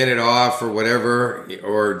taking a minute off or whatever,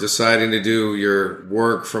 or deciding to do your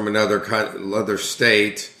work from another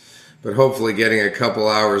state, but hopefully getting a couple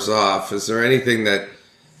hours off. Is there anything that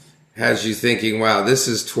has you thinking, wow, this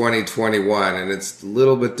is 2021 and it's a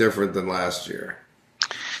little bit different than last year?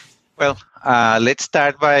 Well, let's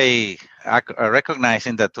start by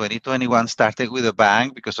recognizing that 2021 started with a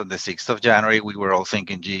bang, because on the 6th of January, we were all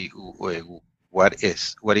thinking, gee, what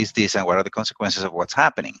is this and what are the consequences of what's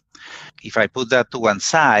happening. If I put that to one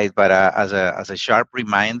side, but as a sharp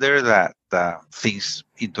reminder that things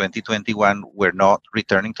in 2021 were not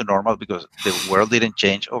returning to normal because the world didn't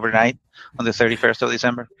change overnight on the 31st of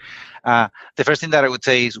December. The first thing that I would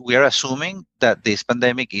say is we are assuming that this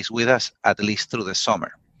pandemic is with us at least through the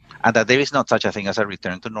summer, and that there is not such a thing as a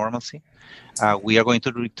return to normalcy. We are going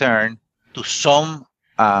to return to some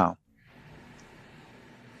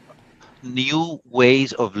new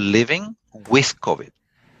ways of living with COVID.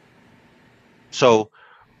 So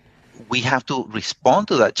we have to respond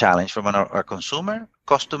to that challenge from a consumer,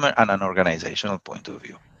 customer, and an organizational point of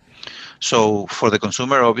view. So for the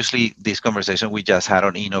consumer, obviously, this conversation we just had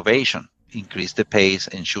on innovation, increase the pace,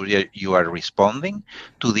 ensure you are responding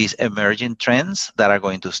to these emerging trends that are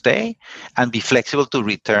going to stay, and be flexible to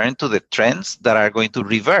return to the trends that are going to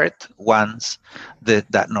revert once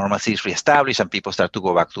that normalcy is reestablished and people start to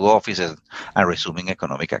go back to offices and resuming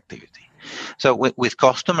economic activity. So with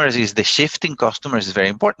customers, is the shift in customers is very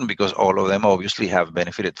important because all of them obviously have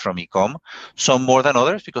benefited from e-com, some more than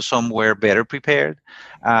others because some were better prepared,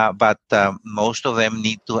 but most of them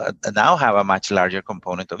need to now have a much larger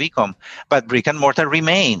component of e-com. But brick and mortar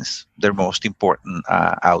remains their most important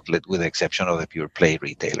outlet, with the exception of the pure play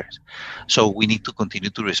retailers. So we need to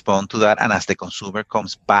continue to respond to that. And as the consumer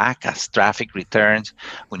comes back, as traffic returns,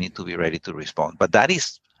 we need to be ready to respond. But that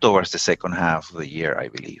is towards the second half of the year, I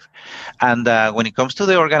believe. And when it comes to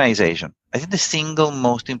the organization, I think the single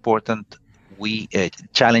most important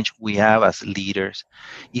challenge we have as leaders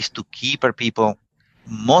is to keep our people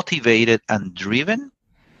motivated and driven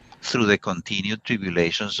through the continued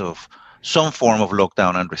tribulations of some form of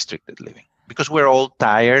lockdown and restricted living, because we're all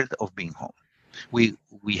tired of being home. We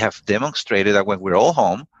have demonstrated that when we're all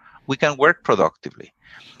home, we can work productively.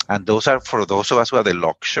 And those are for those of us who have the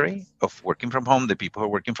luxury of working from home. The people who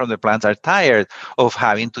are working from the plants are tired of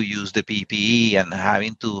having to use the PPE and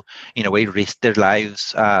having to, in a way, risk their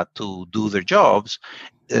lives to do their jobs,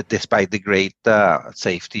 despite the great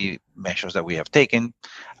safety measures that we have taken.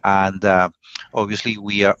 And obviously,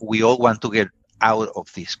 we all want to get out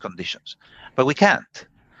of these conditions, but we can't.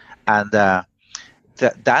 And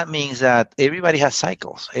that means that everybody has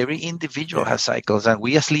cycles. Every individual has cycles, and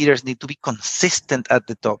we as leaders need to be consistent at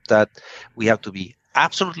the top, that we have to be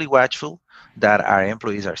absolutely watchful that our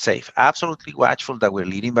employees are safe, absolutely watchful that we're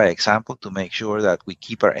leading by example to make sure that we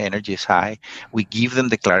keep our energies high, we give them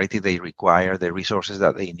the clarity they require, the resources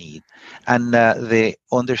that they need, and the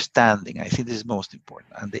understanding, I think this is most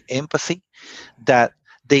important, and the empathy that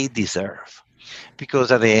they deserve.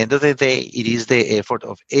 Because at the end of the day, it is the effort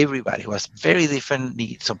of everybody who has very different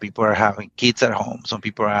needs. Some people are having kids at home. Some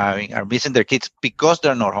people are missing their kids because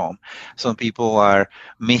they're not home. Some people are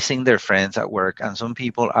missing their friends at work. And some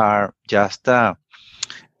people are just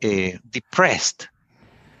depressed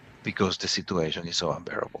because the situation is so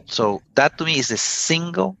unbearable. So that to me is the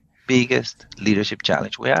single biggest leadership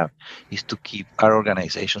challenge we have, is to keep our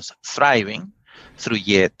organizations thriving through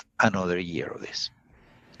yet another year of this.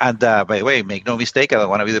 And by the way, make no mistake, I don't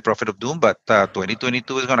want to be the prophet of doom, but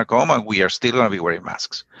 2022 is going to come and we are still going to be wearing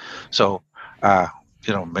masks. So,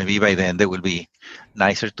 maybe by then they will be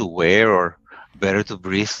nicer to wear or better to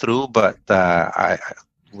breathe through. But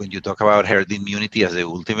when you talk about herd immunity as the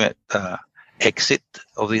ultimate exit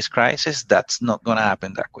of this crisis, that's not going to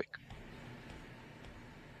happen that quick.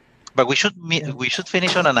 But we should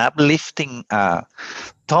finish on an uplifting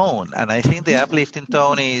tone. And I think the uplifting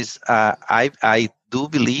tone is I do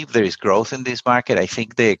believe there is growth in this market. I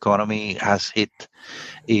think the economy has hit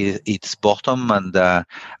its bottom, and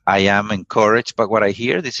I am encouraged by what I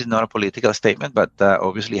hear. This is not a political statement, but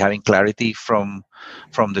obviously having clarity from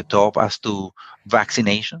the top as to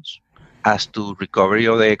vaccinations, as to recovery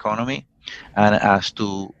of the economy, and as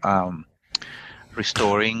to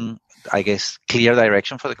restoring, I guess, clear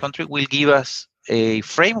direction for the country will give us a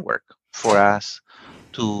framework for us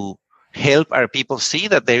to help our people see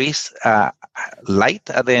that there is light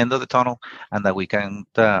at the end of the tunnel, and that we can,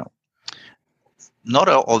 not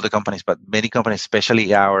all the companies, but many companies,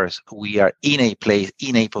 especially ours, we are in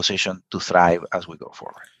a position to thrive as we go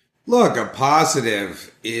forward. Look, a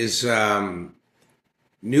positive is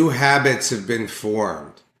new habits have been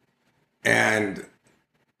formed, and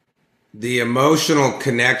the emotional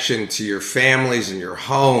connection to your families and your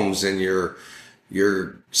homes and your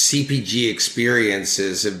CPG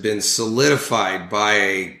experiences have been solidified by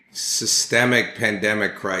a systemic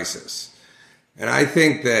pandemic crisis. And I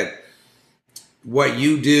think that what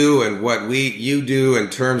you do and what you do in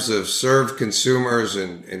terms of serve consumers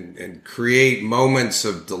and create moments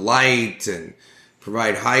of delight and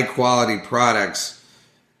provide high quality products,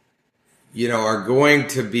 are going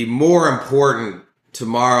to be more important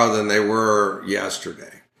tomorrow than they were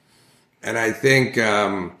yesterday. And I think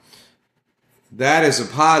that is a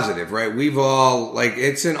positive, right? We've all,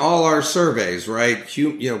 it's in all our surveys, right?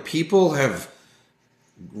 People have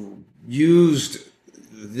used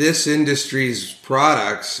this industry's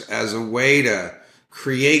products as a way to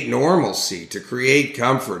create normalcy, to create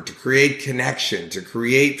comfort, to create connection, to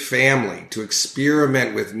create family, to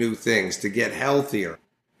experiment with new things, to get healthier.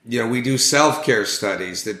 We do self-care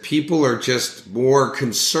studies that people are just more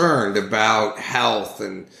concerned about health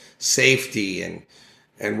and safety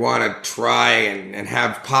and want to try and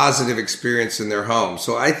have positive experience in their home.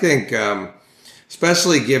 So I think,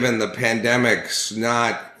 especially given the pandemic's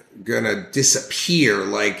not going to disappear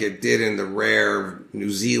like it did in the rare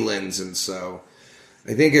New Zealand's, and so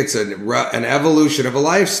I think it's an evolution of a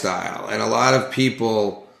lifestyle, and a lot of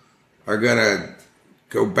people are going to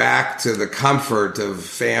go back to the comfort of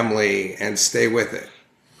family and stay with it.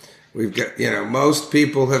 We've got, most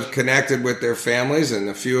people have connected with their families, and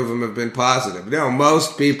a few of them have been positive.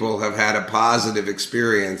 Most people have had a positive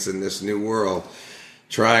experience in this new world,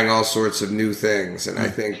 trying all sorts of new things. And I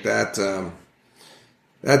think that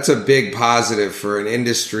that's a big positive for an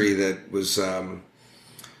industry that was,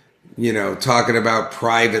 talking about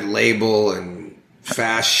private label and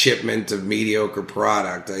fast shipment of mediocre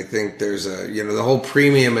product. I think there's the whole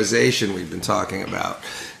premiumization we've been talking about.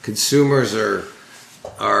 Consumers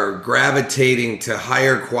are gravitating to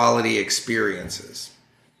higher quality experiences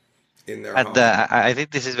in their home. I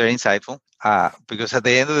think this is very insightful because at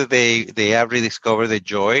the end of the day, they have rediscovered the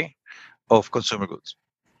joy of consumer goods.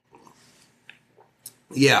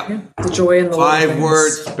 Yeah. The joy in the 5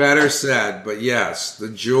 words, better said, but yes, the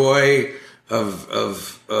joy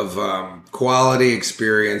of quality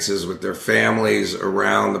experiences with their families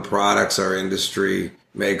around the products our industry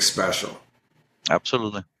makes special.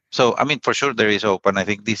 Absolutely. So, for sure there is hope, and I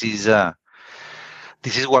think this is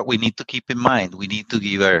what we need to keep in mind. We need to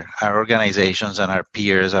give our organizations and our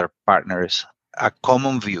peers, our partners, a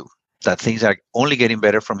common view that things are only getting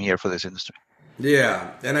better from here for this industry.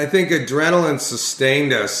 Yeah, and I think adrenaline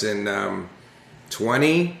sustained us in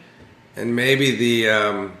 20, and maybe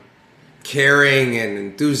the caring and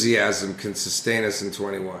enthusiasm can sustain us in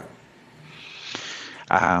 21.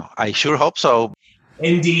 I sure hope so.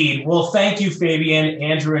 Indeed. Well, thank you, Fabian,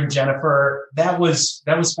 Andrew, and Jennifer. That was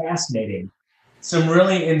fascinating. Some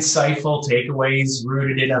really insightful takeaways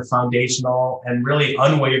rooted in a foundational and really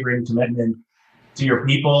unwavering commitment to your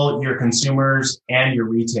people, your consumers, and your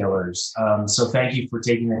retailers. So thank you for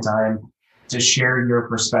taking the time to share your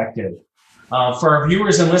perspective. For our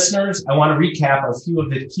viewers and listeners, I want to recap a few of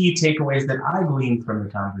the key takeaways that I gleaned from the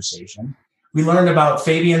conversation. We learned about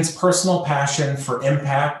Fabian's personal passion for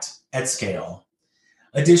impact at scale.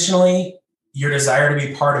 Additionally, your desire to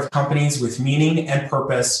be part of companies with meaning and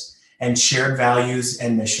purpose and shared values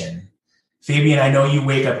and mission. Fabian, I know you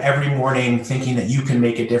wake up every morning thinking that you can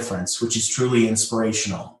make a difference, which is truly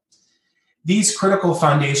inspirational. These critical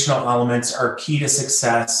foundational elements are key to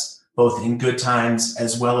success, both in good times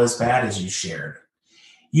as well as bad, as you shared.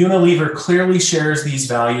 Unilever clearly shares these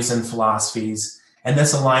values and philosophies, and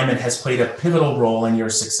this alignment has played a pivotal role in your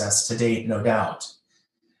success to date, no doubt.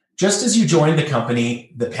 Just as you joined the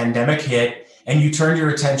company, the pandemic hit, and you turned your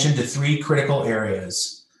attention to 3 critical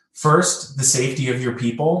areas. First, the safety of your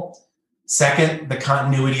people. Second, the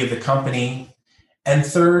continuity of the company. And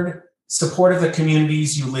third, support of the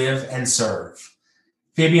communities you live and serve.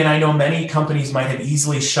 Fabian, I know many companies might have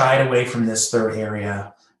easily shied away from this third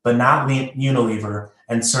area, but not Unilever,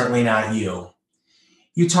 and certainly not you.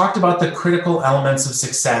 You talked about the critical elements of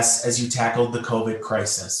success as you tackled the COVID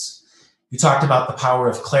crisis. You talked about the power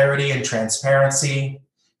of clarity and transparency,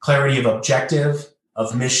 clarity of objective,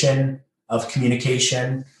 of mission, of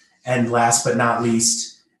communication, and last but not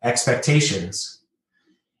least, expectations.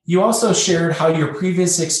 You also shared how your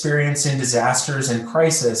previous experience in disasters and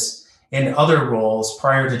crisis in other roles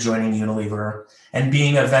prior to joining Unilever and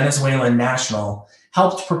being a Venezuelan national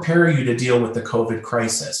helped prepare you to deal with the COVID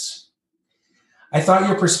crisis. I thought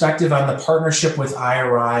your perspective on the partnership with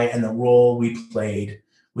IRI and the role we played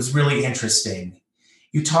was really interesting.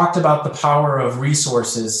 You talked about the power of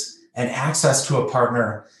resources and access to a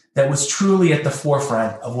partner that was truly at the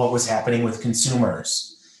forefront of what was happening with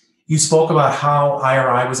consumers. You spoke about how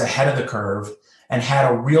IRI was ahead of the curve and had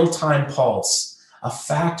a real-time pulse, a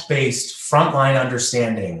fact-based frontline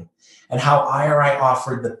understanding, and how IRI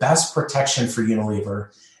offered the best protection for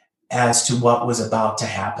Unilever as to what was about to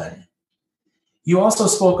happen. You also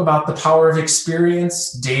spoke about the power of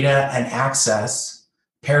experience, data, and access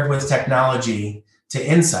paired with technology to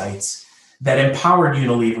insights that empowered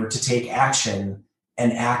Unilever to take action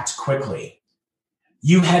and act quickly.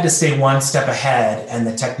 You had to stay one step ahead, and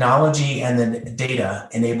the technology and the data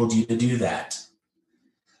enabled you to do that.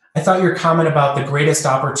 I thought your comment about the greatest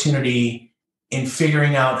opportunity in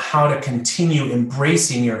figuring out how to continue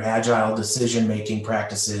embracing your agile decision-making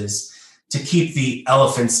practices to keep the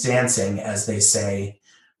elephants dancing, as they say,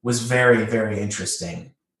 was very, very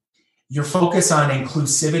interesting. Your focus on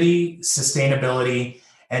inclusivity, sustainability,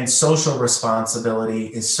 and social responsibility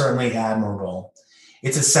is certainly admirable.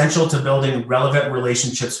 It's essential to building relevant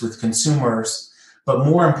relationships with consumers, but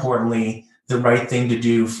more importantly, the right thing to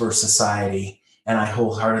do for society, and I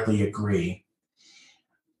wholeheartedly agree.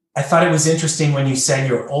 I thought it was interesting when you said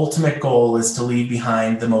your ultimate goal is to leave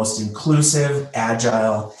behind the most inclusive,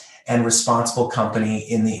 agile, and responsible company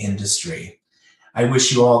in the industry. I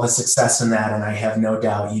wish you all the success in that, and I have no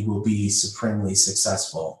doubt you will be supremely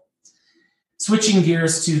successful. Switching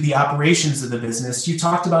gears to the operations of the business, you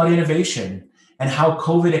talked about innovation and how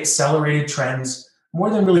COVID accelerated trends more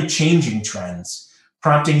than really changing trends,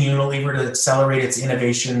 prompting Unilever to accelerate its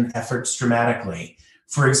innovation efforts dramatically.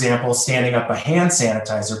 For example, standing up a hand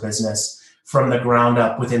sanitizer business from the ground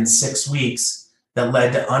up within 6 weeks that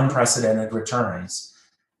led to unprecedented returns.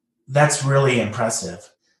 That's really impressive.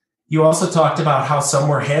 You also talked about how some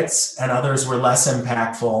were hits and others were less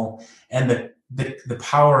impactful, and the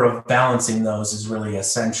power of balancing those is really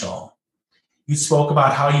essential. You spoke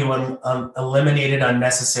about how you eliminated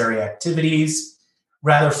unnecessary activities,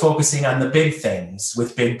 rather focusing on the big things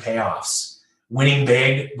with big payoffs, winning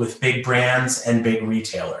big with big brands and big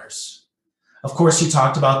retailers. Of course, you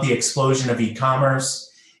talked about the explosion of e-commerce,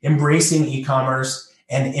 embracing e-commerce,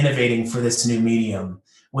 and innovating for this new medium,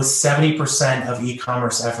 with 70% of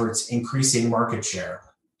e-commerce efforts increasing market share.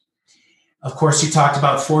 Of course, you talked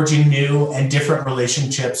about forging new and different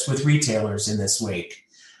relationships with retailers in this wake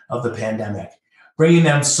of the pandemic, bringing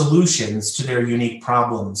them solutions to their unique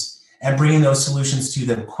problems and bringing those solutions to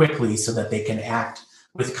them quickly so that they can act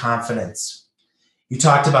with confidence. You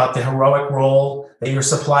talked about the heroic role that your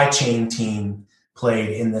supply chain team played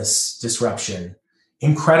in this disruption.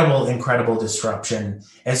 Incredible, incredible disruption,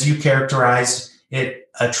 as you characterized it,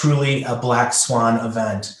 truly a black swan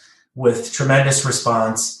event with tremendous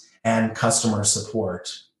response and customer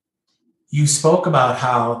support. You spoke about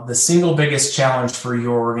how the single biggest challenge for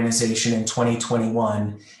your organization in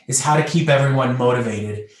 2021 is how to keep everyone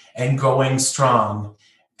motivated and going strong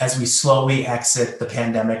as we slowly exit the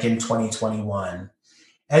pandemic in 2021.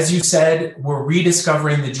 As you said, we're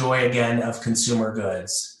rediscovering the joy again of consumer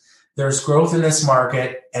goods. There's growth in this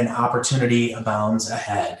market and opportunity abounds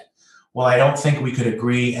ahead. Well, I don't think we could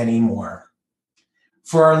agree anymore.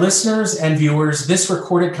 For our listeners and viewers, this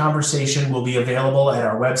recorded conversation will be available at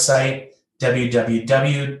our website,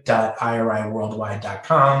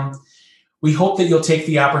 www.iriworldwide.com. We hope that you'll take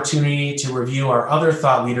the opportunity to review our other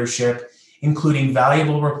thought leadership, including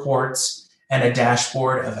valuable reports and a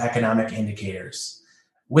dashboard of economic indicators.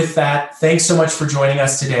 With that, thanks so much for joining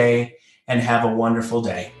us today and have a wonderful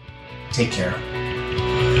day. Take care.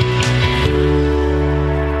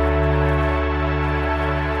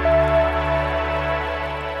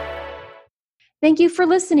 Thank you for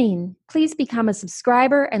listening. Please become a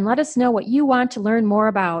subscriber and let us know what you want to learn more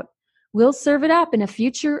about. We'll serve it up in a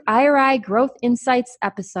future IRI Growth Insights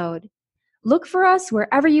episode. Look for us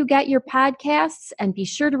wherever you get your podcasts and be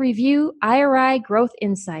sure to review IRI Growth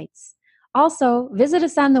Insights. Also, visit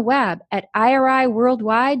us on the web at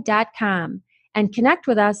iriworldwide.com and connect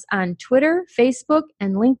with us on Twitter, Facebook,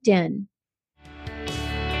 and LinkedIn.